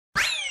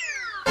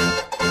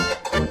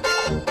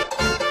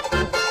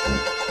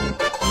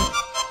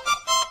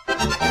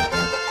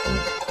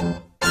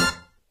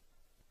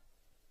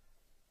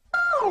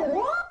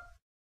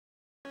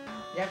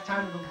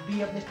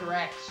Mr.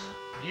 X.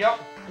 Yep.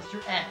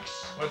 Mr.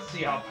 X. Let's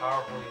see how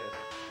powerful he is.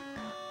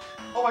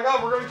 Oh my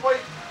god, we're gonna be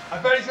playing.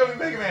 I bet he's gonna be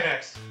Mega Man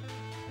X.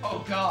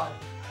 Oh god.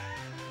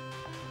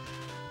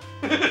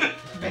 Mega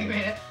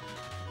Man.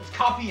 It's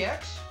Copy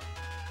X?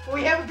 Well,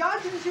 we haven't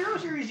gotten to the Zero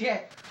Series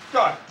yet.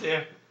 God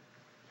damn.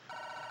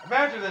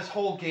 Imagine this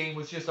whole game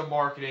was just a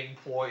marketing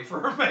ploy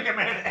for Mega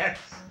Man X.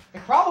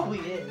 It probably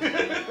is.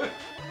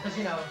 Because,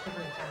 you know,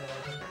 Super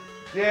Nintendo.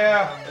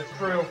 Yeah, it's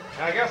true.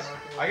 And I guess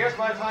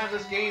by the time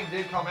this game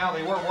did come out,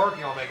 they weren't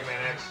working on Mega Man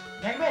X.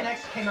 Mega Man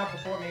X came out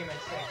before Mega Man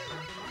 6.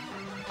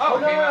 Oh,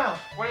 no, no.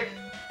 Wait,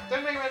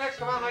 didn't Mega Man X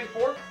come out in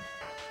 94?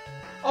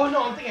 Oh,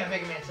 no, I'm thinking of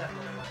Mega Man 7.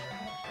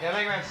 Yeah,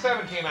 Mega Man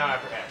 7 came out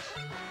after X.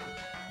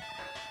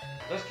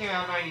 This came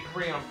out in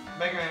 93, and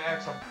Mega Man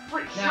X, I'm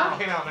pretty sure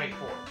came out in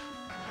 94.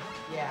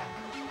 Yeah.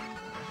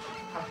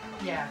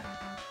 Yeah.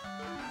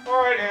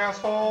 Alright,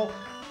 asshole.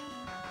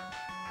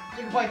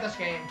 You can play this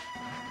game.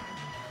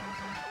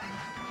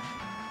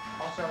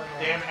 Also,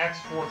 yeah. Damn X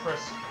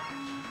Fortress.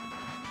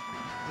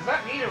 Does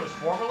that mean it was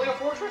formerly a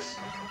fortress?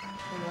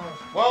 Who knows?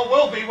 Well, it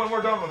will be when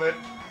we're done with it.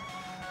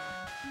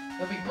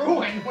 It'll be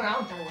ruined when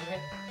I'm through with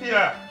it.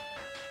 Yeah.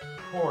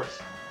 Of course.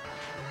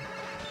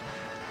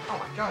 Oh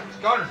my god, these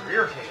gunners are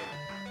irritating.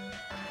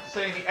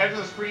 Sitting at the edge of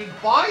the screen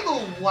by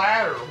the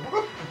ladder.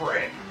 What a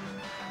brick.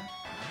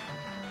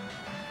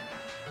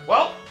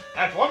 Well,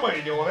 that's one way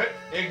to deal with it.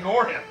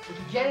 Ignore him. We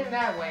can get in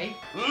that way.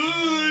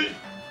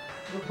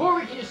 Or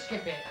we can just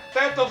skip it.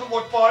 That doesn't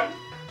look fun.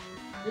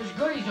 There's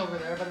goodies over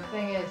there, but the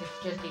thing is,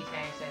 it's just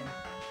D-tanks and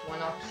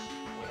one-ups.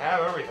 We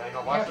have everything,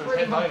 unless there's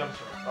hidden items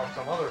of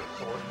some other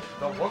sort.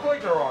 Don't look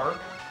like there are.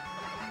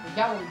 We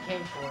got what we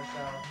came for,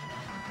 so...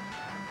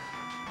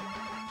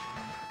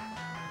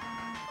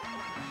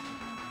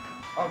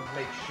 I'll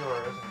make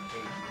sure, just in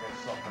case you miss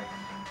something.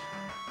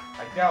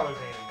 I doubt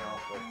there's anything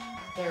else, but...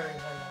 There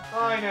is,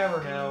 I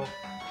never know.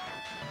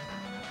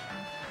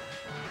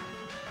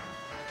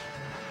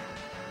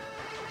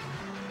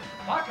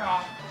 Fuck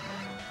off!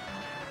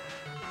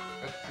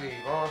 Let's see,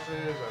 bosses...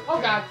 Okay. Oh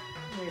god!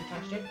 We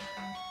touched it.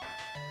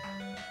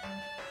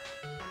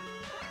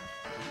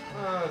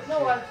 Let's You know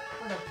see. what?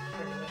 We're gonna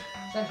finish it.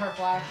 Centaur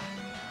Flash.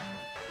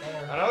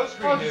 There. Another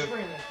screen Oh, it's a noob.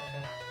 screen noob.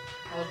 Okay.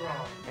 I was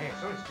wrong. Hey,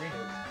 so many screen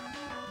noobs.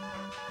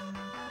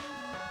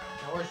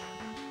 Now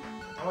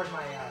where's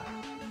my,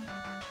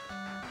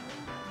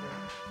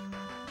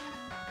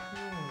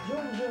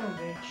 Zoom, zoom,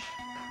 bitch.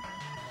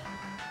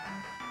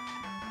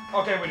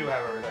 Okay, we do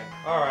have everything.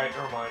 Alright,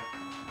 never mind.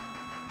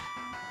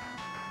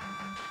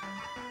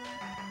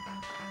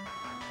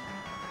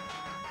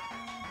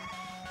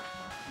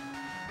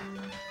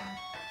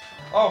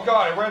 Oh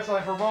god, I read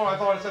something for a moment. I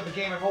thought it said the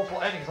game had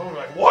multiple endings. I was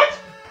like, what?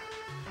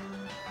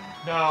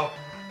 No,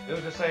 it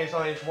was just saying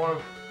something. It's one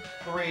of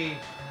three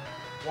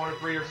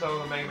or so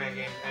of the Mega Man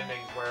game's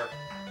endings where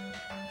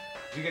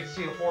you get to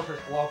see the fortress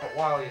blow up, but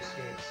Wily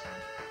escapes.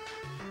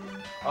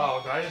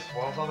 Oh, did I just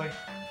spoil something?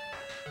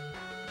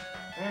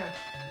 Yeah.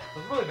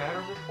 Does it really matter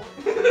at this point?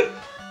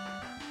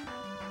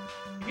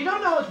 If you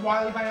don't know it's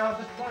Wily by now at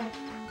this point.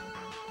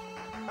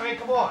 I mean,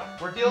 come on.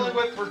 We're dealing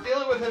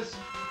with his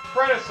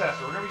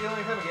predecessor. We're gonna be dealing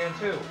with him again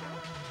too.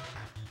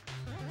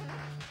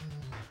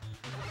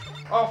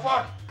 Oh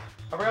fuck!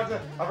 I forgot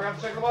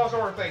to check the boss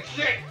order thing.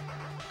 Shit!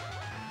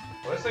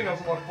 Well, this thing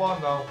doesn't look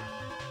fun though.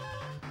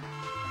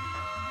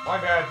 My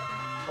bad.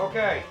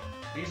 Okay,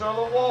 these are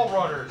the wall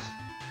runners.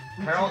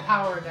 Apparently,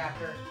 power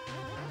adapter.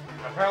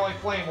 Apparently,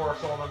 flame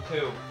works on them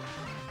too.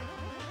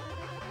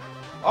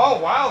 Oh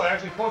wow, that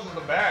actually pushes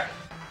them back.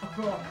 Oh,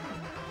 cool.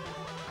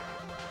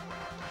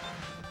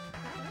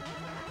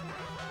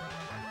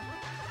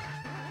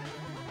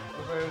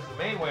 Looks like this is the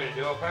main way to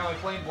do it. Apparently,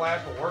 flame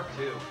blast will work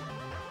too.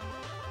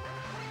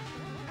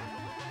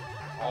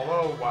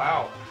 Although,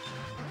 wow.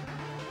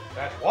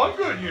 That's one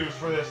good use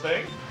for this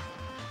thing.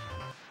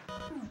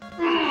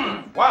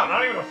 Wow,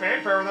 not even a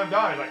fanfare of them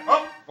dying. Like,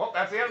 oh, well,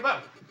 that's the end of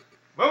them.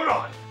 Moving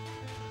on.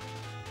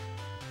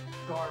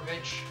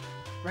 Garbage.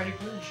 Ready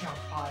for the jump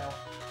pile.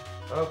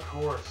 Of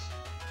course.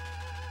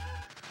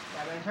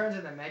 Yeah, but in terms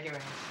of the Mega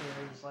Man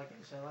series, like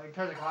in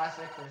terms of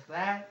classic, there's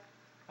that.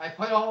 I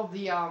played all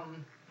the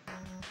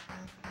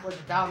what's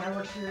the Battle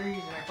Network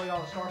series, and I played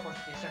all the Star Force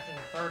with the exception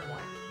of the third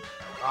one.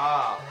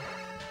 Ah.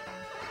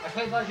 I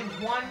played Legends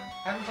 1,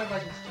 haven't played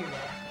Legends 2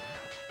 yet.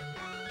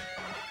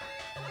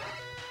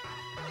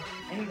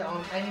 I need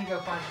to go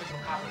find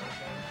physical copies of this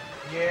game.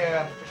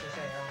 Yeah.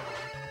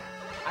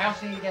 I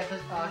also need to get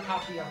this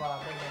copy of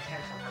Mega Man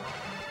 10 somehow.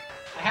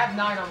 I have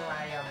 9 on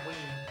my Wii.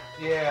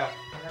 Yeah.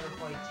 I never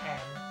played 10.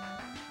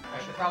 I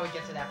should probably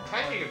get to that before.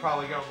 10 you could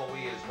probably get on the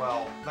Wii as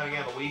well. Then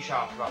again, the Wii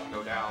shop's about to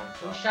go down.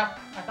 So. Wii Shop,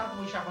 I thought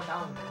the Wii Shop went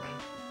down on the Wii.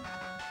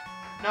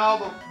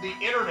 No, the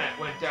internet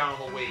went down on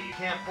the Wii. You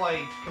can't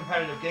play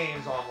competitive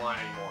games online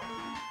anymore.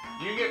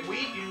 You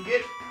can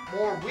get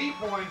more Wii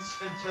points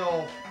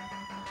until,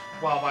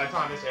 well, by the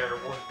time this aired,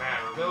 it wouldn't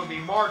matter. But it would be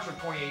March of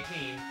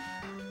 2018.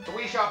 The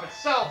Wii Shop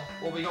itself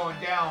will be going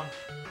down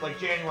like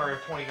January of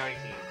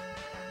 2019.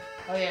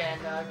 Oh yeah,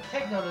 and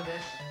take note of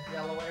this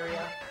yellow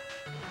area.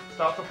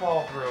 Stuff to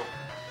fall through.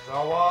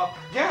 So,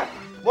 yeah,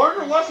 learn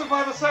your lesson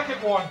by the second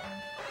one.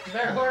 You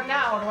better learn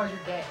now, otherwise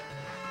you're dead.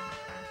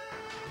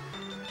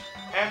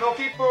 And they'll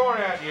keep throwing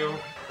at you,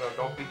 so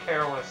don't be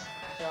careless.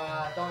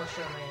 So, don't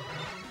assume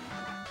anything.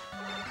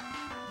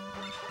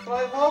 But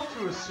I love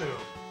to assume.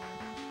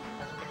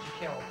 That's what gets you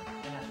killed,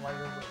 and that's why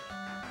you're weak.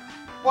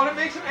 But it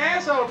makes an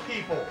ass out of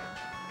people.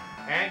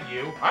 And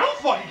you. I don't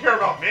fucking care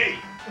about me.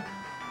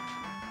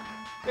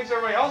 Makes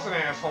everybody else an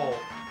asshole.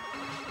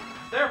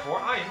 Therefore,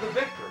 I am the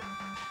victor.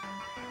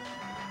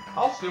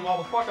 I'll assume all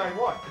the fuck I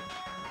want.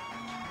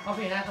 I'll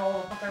be an asshole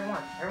all the fuck I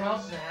want. Everyone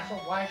else is an asshole.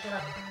 Why should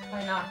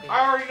I not be?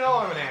 I already know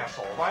I'm an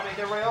asshole. If I make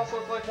everybody else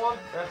look like one,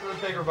 that's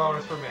a bigger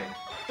bonus for me.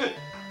 Look,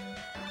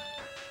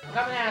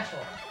 I'm an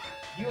asshole.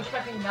 Do you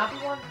expect me to not be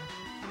one?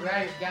 You're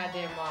out of your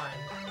goddamn mind.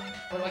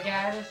 What do I get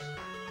out of this?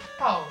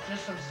 Oh,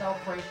 just some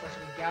self-praise for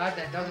some god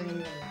that doesn't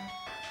even...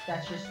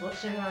 That's just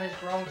sitting on his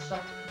throne,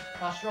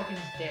 stroking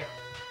his dick.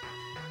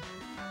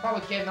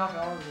 Probably getting off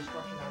all the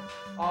destruction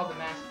of all the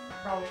mass...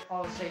 Probably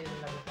all the Satan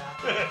and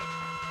everything.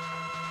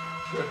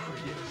 Good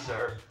for you,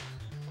 sir.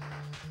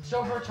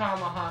 Silver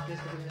Tomahawk is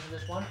the reason for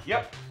this one.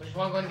 Yep. Which is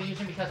one I'm going to be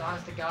using because,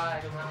 honest to God,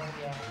 I don't know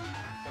the ass.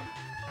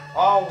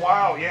 Oh,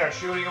 wow, yeah,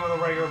 shooting him with a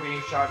regular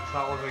beam shot is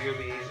not looking like it'll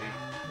be easy.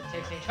 It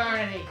takes an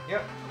eternity.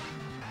 Yep.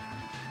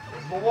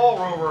 It's the wall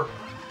rover.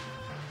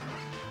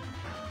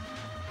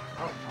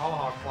 Oh,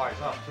 Tomahawk flies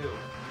up, too.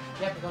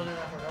 Yep, it goes in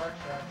for dark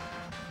strike.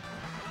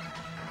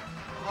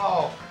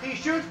 Oh, he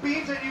shoots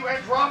beams at you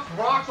and drops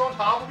rocks on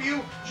top of you?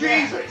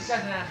 Yeah, Jesus! this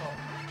guy's an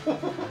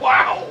asshole.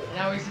 Wow! And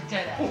now he's a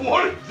dead ass.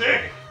 What a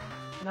dick!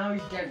 Now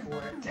he's dead for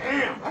it.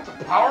 Damn, that's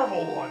a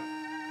powerful one.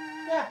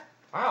 Yeah.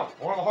 Wow,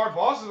 one of the hard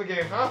bosses of the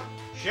game, huh?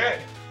 Shit.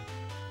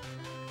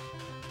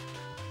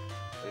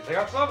 At least they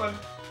got something.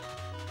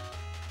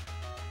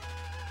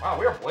 Wow,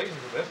 we are blazing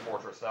through this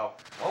fortress, though.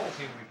 Levels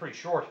seem to be pretty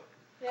short.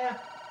 Yeah.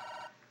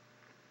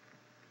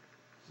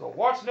 So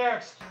what's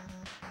next?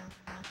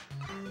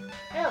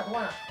 Yeah,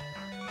 why not?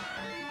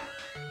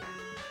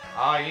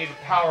 Ah, you need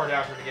a power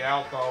adapter to get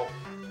out, though.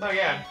 Then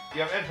again,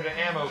 you have infinite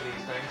ammo of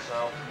these things,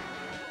 so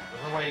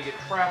there's no way you get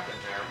trapped in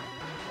there.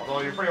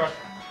 Although you're pretty much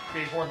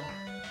being forced.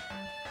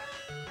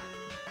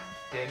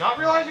 Did not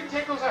realize you can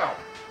take those out.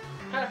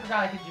 Kind of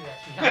forgot I could do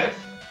that, to be honest.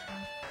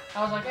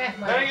 I was like, eh,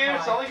 Then again,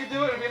 if something could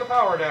do it, it'd be the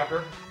power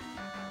adapter.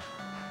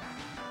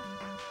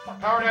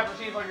 Power adapter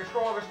seems like your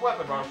strongest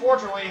weapon, but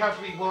unfortunately, you have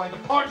to be willing to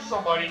punch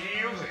somebody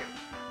to use it.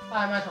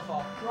 I might as well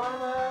fall.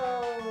 Geronimo!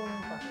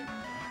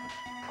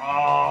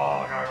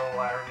 Oh, I gotta go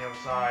ladder on the other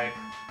side.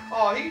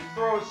 Oh, he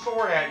throws his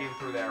sword at you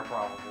through there,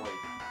 probably.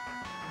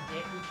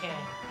 Dick, we can.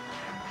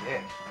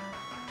 Dick.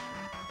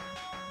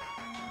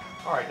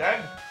 Alright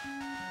then.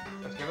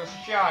 Let's give this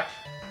a shot.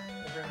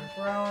 We're gonna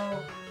throw.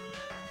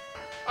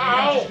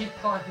 Ow! Just keep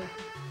climbing.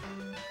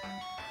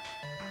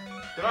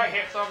 Did I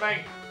hit something?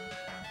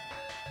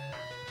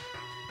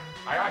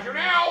 I got you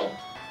now!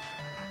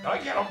 Did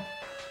I get him?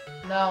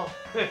 No.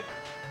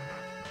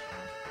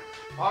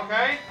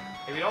 Okay.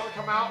 If he doesn't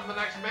come out in the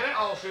next minute,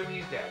 I'll assume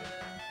he's dead.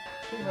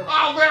 People...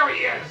 Oh, there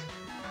he is!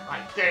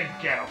 I did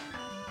get him.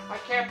 I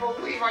can't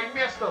believe I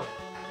missed him.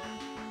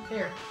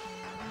 Here.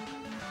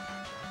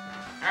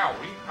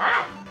 Owie.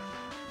 Ow!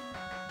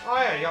 Oh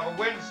yeah, you have a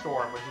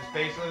windstorm, which is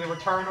basically the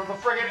return of the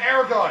friggin'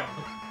 air gun.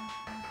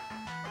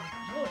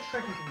 There's a little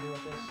trick you can do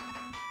with this.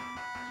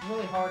 It's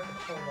really hard to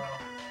pull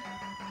though.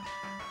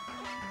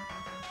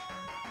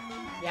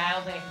 Yeah, I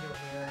don't think I can do it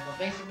here, but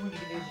basically what you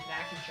can do is you can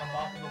actually jump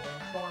off of the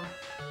windstorm.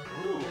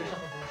 Ooh. Give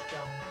yourself a boost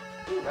jump.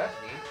 Ooh, that's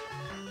neat.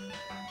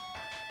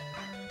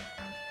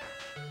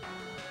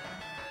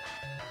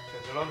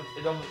 Because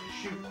it doesn't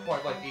shoot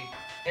quite like the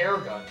air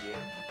gun did.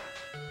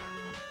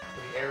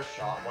 Or the air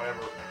shot,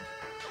 whatever.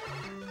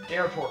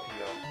 Air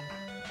torpedo.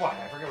 Fuck,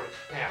 I forget what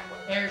it's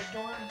halfway. Air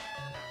storm?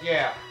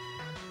 Yeah.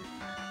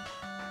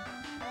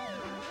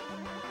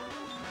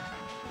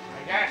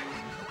 Like that.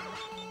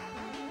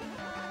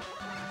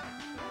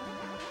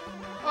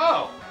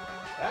 Oh,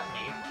 that's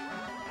neat.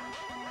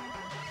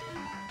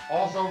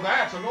 Also,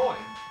 that's annoying.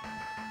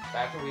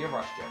 That's what we have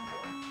rush jet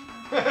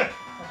for. That's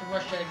what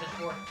rush jet exists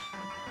for.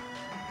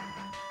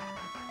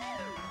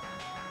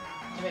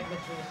 To make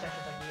misleading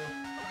sections like you.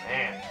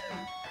 Man.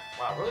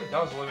 Wow, it really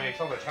does eliminate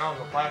some of the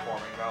challenges of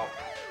platforming, though.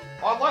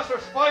 Unless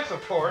there's spikes,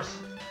 of course.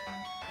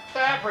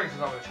 That brings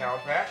us over the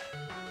challenge back.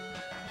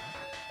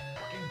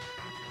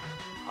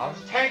 I'll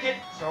just tank it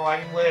so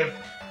I can live.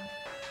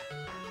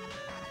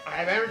 I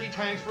have energy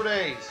tanks for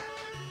days.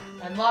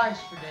 And lives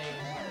for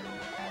days.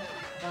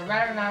 I'd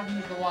rather not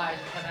use the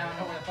lives because I don't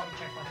know where the fucking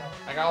checkpoint goes.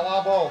 I got a lot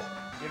of both.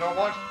 You know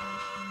what?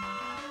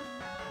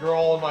 You're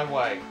all in my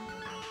way.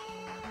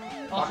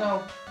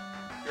 Also,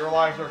 your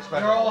lives are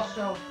expendable. you're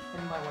also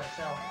in my way,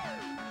 so.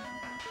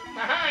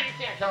 Haha, you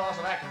can't kill us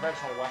with that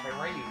conventional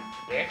weaponry, you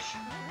bitch.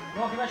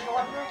 You want conventional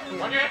weaponry?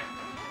 One yet?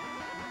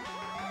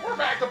 We're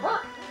back to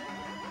Bert.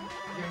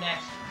 You're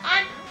next.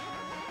 I'm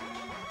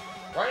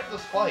right into the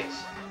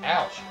spikes.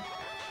 Ouch.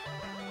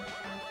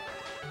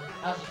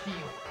 How's it feel?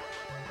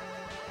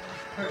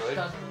 Hurts, Good.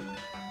 doesn't it?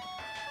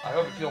 I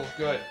hope it feels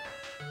good.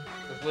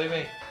 Because believe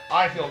me,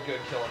 I feel good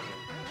killing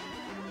you.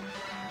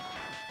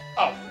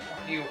 Oh,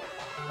 fuck you.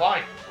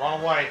 Fine.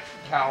 Run away,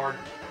 coward.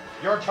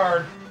 Your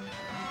turn,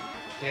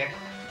 dick.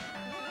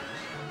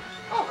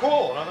 Oh,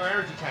 cool. Another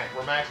energy tank.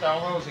 We're maxed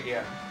out on those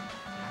again.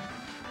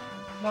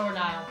 No, we're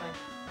not, I don't think.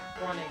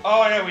 We're on 8.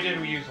 Oh, yeah, we did.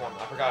 We used one.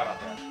 I forgot about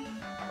that.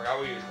 I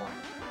forgot we used one.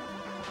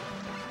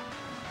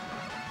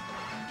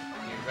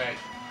 Excuse me.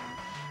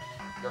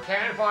 Your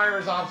cannon fire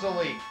is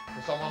obsolete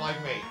for someone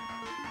like me.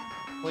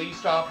 Please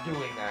stop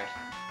doing that.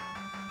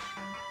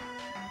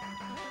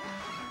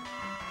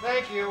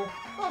 Thank you.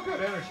 Oh,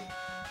 good energy.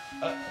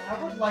 I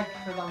would like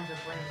for them to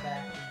bring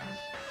back these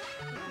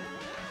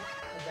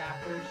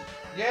adapters.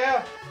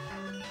 Yeah.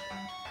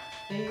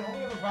 They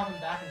only ever brought them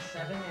back in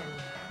 7,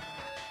 and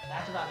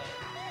that's about it.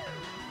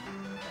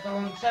 So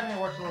in 7 it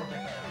works a little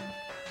different.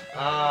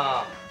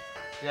 Ah.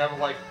 You have,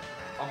 like,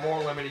 a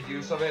more limited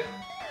use of it?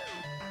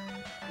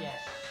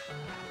 Yes.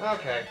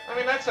 Okay. I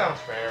mean, that sounds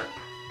fair.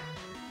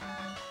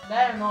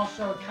 That, and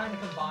also it kind of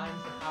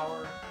combines the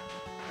power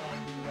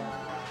and the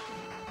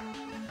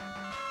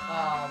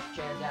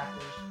jet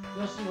adapters.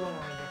 You'll see one when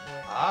we get to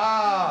it.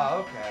 Ah,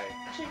 okay.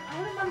 Actually, I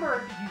don't remember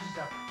if it uses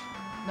a...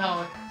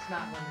 No, it's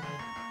not limited.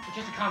 It's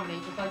just a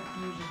combination. It's like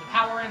it uses the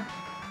power and...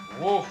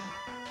 Woof.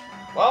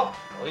 Well,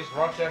 at least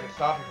rough check can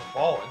stop you from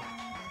falling.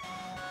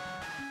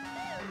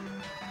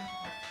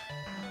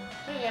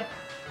 So yeah.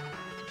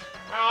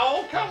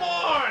 Oh, come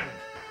on!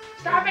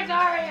 Stop it,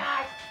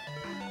 Darius!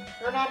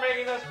 You're not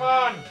making this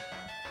fun!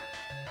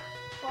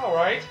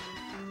 Alright.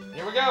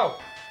 Here we go.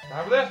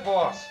 Time for this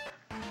boss.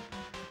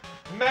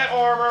 Met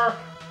armor!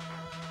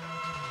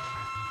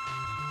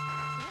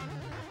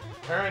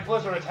 Apparently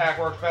blizzard attack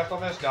works best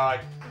on this guy.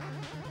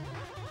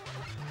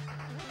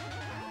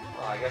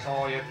 Well, I guess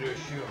all you have to do is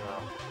shoot him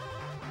now.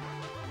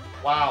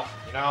 Wow,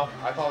 you know,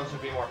 I thought this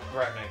would be more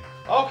threatening.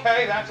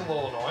 Okay, that's a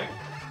little annoying.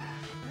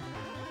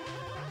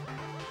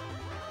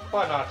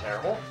 But not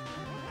terrible.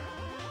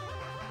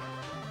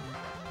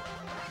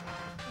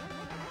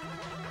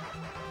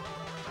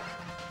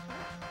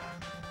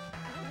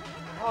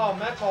 Oh,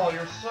 Metal,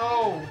 you're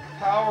so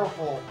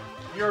powerful.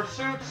 Your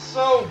suit's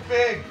so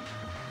big.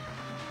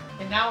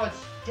 And now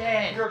it's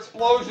dead. Your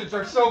explosions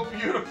are so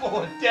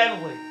beautiful and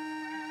deadly.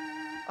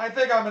 I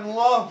think I'm in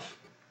love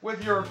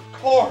with your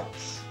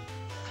corpse.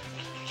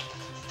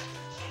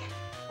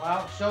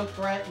 Well, so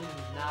threatened,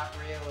 not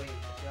really,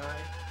 guy.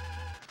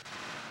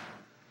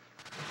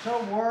 I'm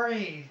so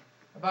worried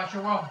about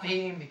your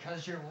well-being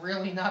because you're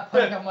really not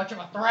putting up much of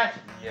a threat.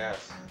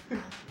 Yes.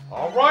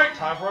 Alright,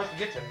 time for us to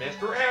get to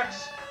Mr.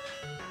 X.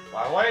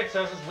 By the way, it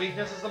says his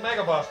weakness is the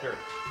Mega Buster.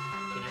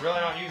 Can you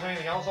really not use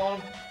anything else on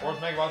him? Or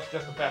is Mega Buster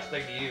just the best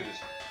thing to use?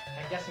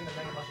 I'm guessing the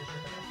Mega Buster is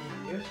just the best thing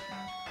to use.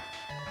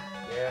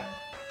 Yeah.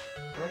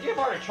 Well, I can't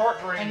find a chart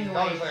for any Anyways,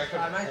 others like I could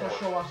I might as well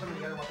before. show off some of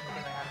the other weapons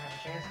because I haven't had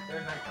a chance.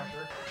 There's Night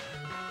Crusher.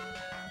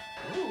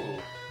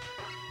 Ooh.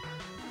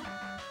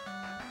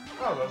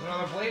 Oh, there's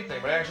another blade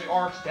thing, but it actually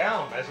arcs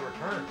down as it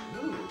returns.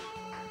 Ooh.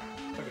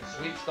 So I can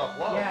sweep stuff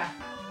low. Yeah,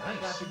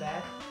 Nice. not too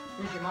bad.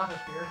 Here's your Monster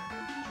Spear.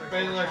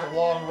 Basically like a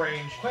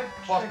long-range Quick,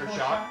 buster straightforward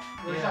shot.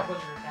 Really Yeah. stop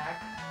blizzard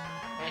attack.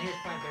 And here's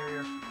Plant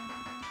Barrier.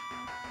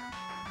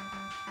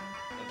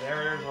 The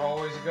barriers are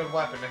always a good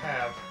weapon to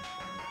have.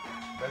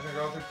 Especially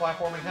go through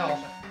platforming hell.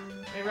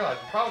 I didn't realize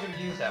we're probably going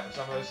to use that for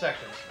some of those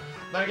sections.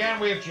 Then again,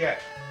 we have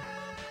Jet.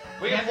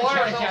 We can fly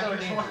ourselves out of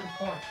danger.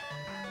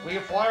 We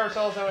can fly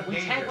ourselves out of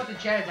danger. We can put the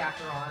jet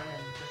adapter on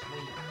and just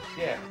leave.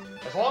 Yeah.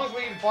 As long as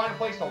we can find a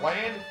place to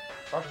land,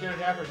 rush jet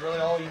adapter is really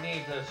all you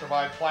need to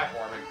survive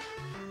platforming.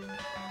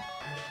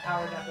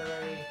 Power adapter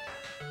ready.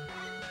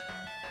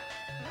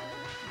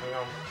 You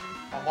know,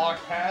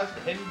 unlock paths to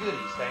hidden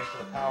goodies thanks to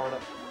the power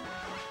that...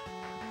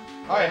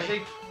 Alright,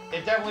 see?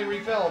 It definitely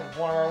refilled with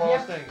one of our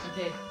lowest things. It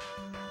did.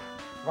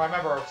 If I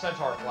remember, our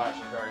Centaur Flash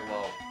is very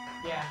low.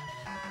 Yeah.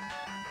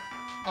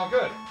 Oh,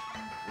 good.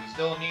 We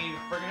still need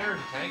a friggin'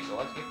 energy tank, so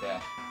let's get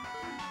that.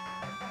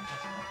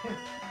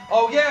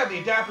 Oh, yeah,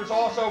 the adapters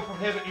also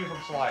prohibit you from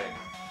sliding.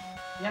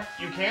 Yep.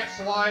 You can't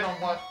slide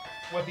on what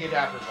with the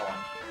adapters on.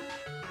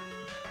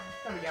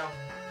 There we go.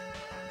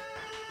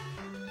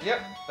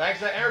 Yep, thanks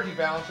to that energy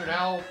balancer,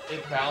 now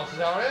it balances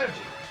out energy.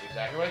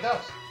 Exactly what it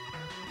does.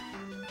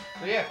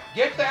 So yeah,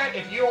 get that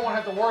if you don't want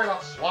to have to worry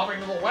about swapping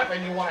to the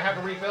weapon you want to have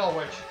to refill,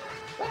 which,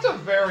 that's a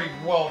very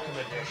welcome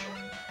addition.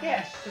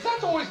 Yes. Because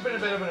that's always been a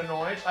bit of an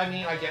annoyance. I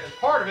mean, I get it's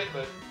part of it,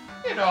 but,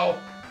 you know,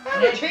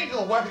 having to change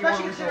the weapon you want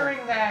Especially to refill.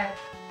 considering that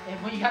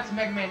when you got to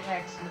Mega Man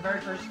X in the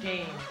very first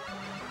game,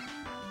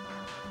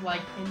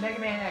 like in Mega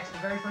Man X, the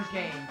very first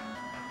game,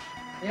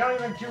 they don't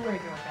even do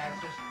anything like that.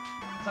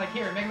 It's like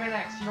here, Mega Man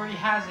X, he already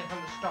has it from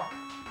the start.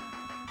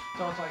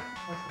 So it's like,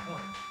 what's the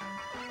point?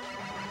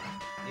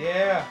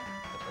 Yeah,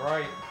 that's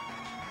right.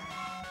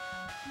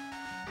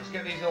 Just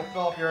get these, it'll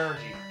fill up your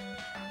energy.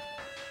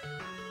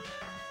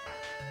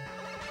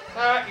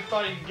 Ah, you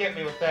thought you could get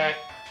me with that.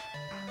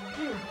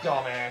 You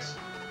dumbass.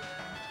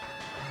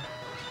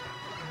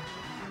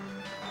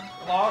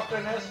 Lost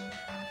in this?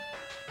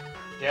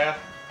 Death.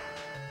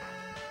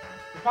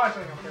 You're probably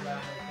still gonna care about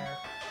it, I don't really care.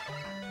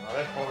 Well, at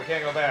this point we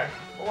can't go back.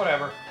 But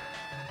whatever.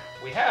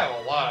 We have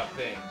a lot of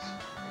things.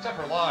 Except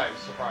for lives,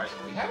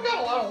 surprisingly. We haven't got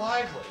a lot of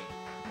lives lately.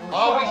 Well,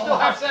 Oh, we still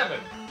have 7.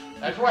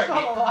 That's right.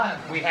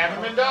 We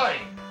haven't been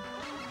dying.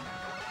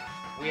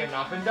 We have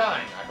not been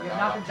dying. I forgot. We have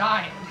not been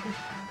dying.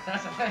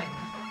 That's the thing.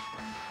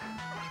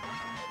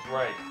 That's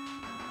right.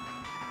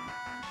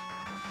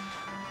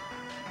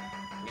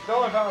 We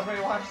still haven't found as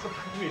many lives as the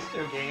previous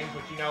 2 games,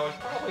 which, you know, is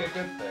probably a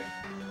good thing.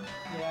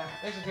 Yeah.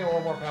 Makes us feel a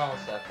little more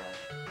balanced that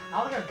way. I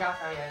don't think I've got.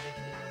 Oh, yeah, I did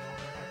get them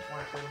over.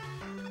 I just wanted to.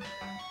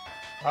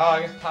 Oh,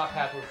 I guess the top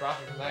path would drop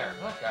you from there.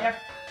 Okay. Yep.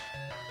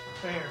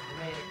 So here,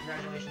 we made it.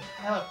 Congratulations.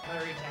 Hey, look,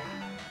 another E-tank.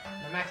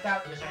 They're maxed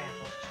out? Yes, I am.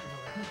 So let's just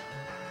move over.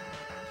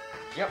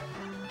 Yep.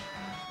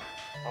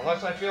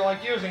 Unless I feel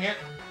like using it.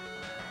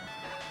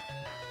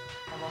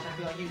 Unless I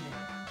feel like using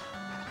it.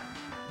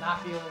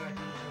 Not feeling like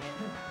using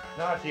it.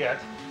 Not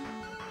yet.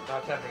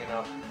 Not tempting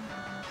enough.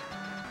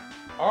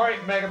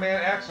 Alright, Mega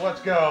Man X, let's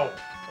go.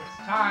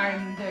 It's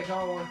time to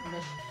go with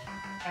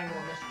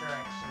Tangle Mr.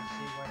 X and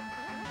see what.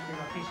 Give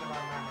a piece of our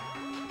mind.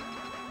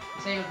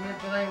 You say he was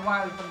manipulating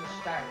Wily from the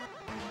start.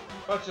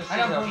 Let's just see. I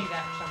don't believe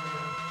that for some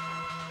reason.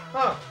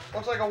 Huh.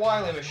 Looks like a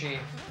Wily machine.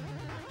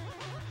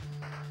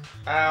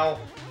 Ow.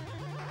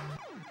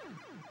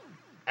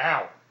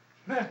 Ow.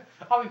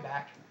 I'll be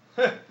back.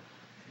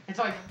 It's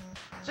like,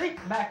 see,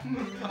 I'm back.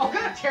 Oh,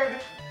 god damn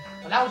it.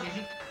 Well, that was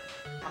easy.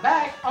 I'm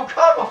back. Oh,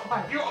 come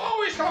on. You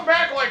always come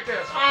back like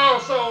this. Oh,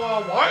 so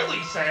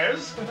Wily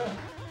says.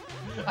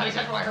 At least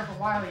that's what I heard from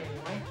Wily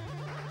anyway.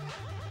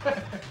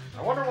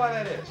 I wonder why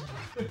that is.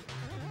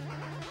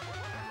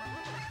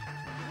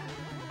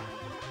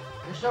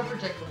 You're so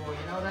predictable,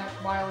 you know that,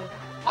 Wily?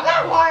 I'm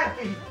not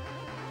Wily!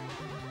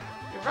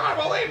 You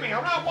gotta believe me,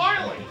 I'm not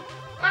Wily.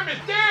 I'm his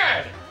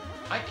dad.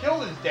 I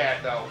killed his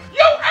dad, though.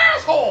 You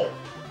asshole!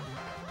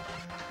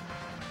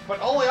 But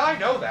only I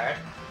know that.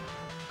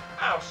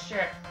 Oh,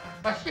 shit.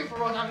 My super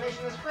robot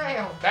mission has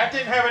failed. That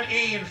didn't have an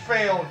E and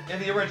failed in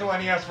the original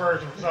NES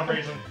version for some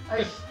reason.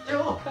 I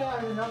still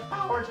have enough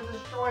power to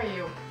destroy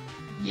you.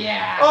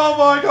 Yeah! Oh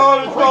my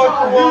god, it's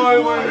Dr.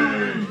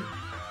 Wily!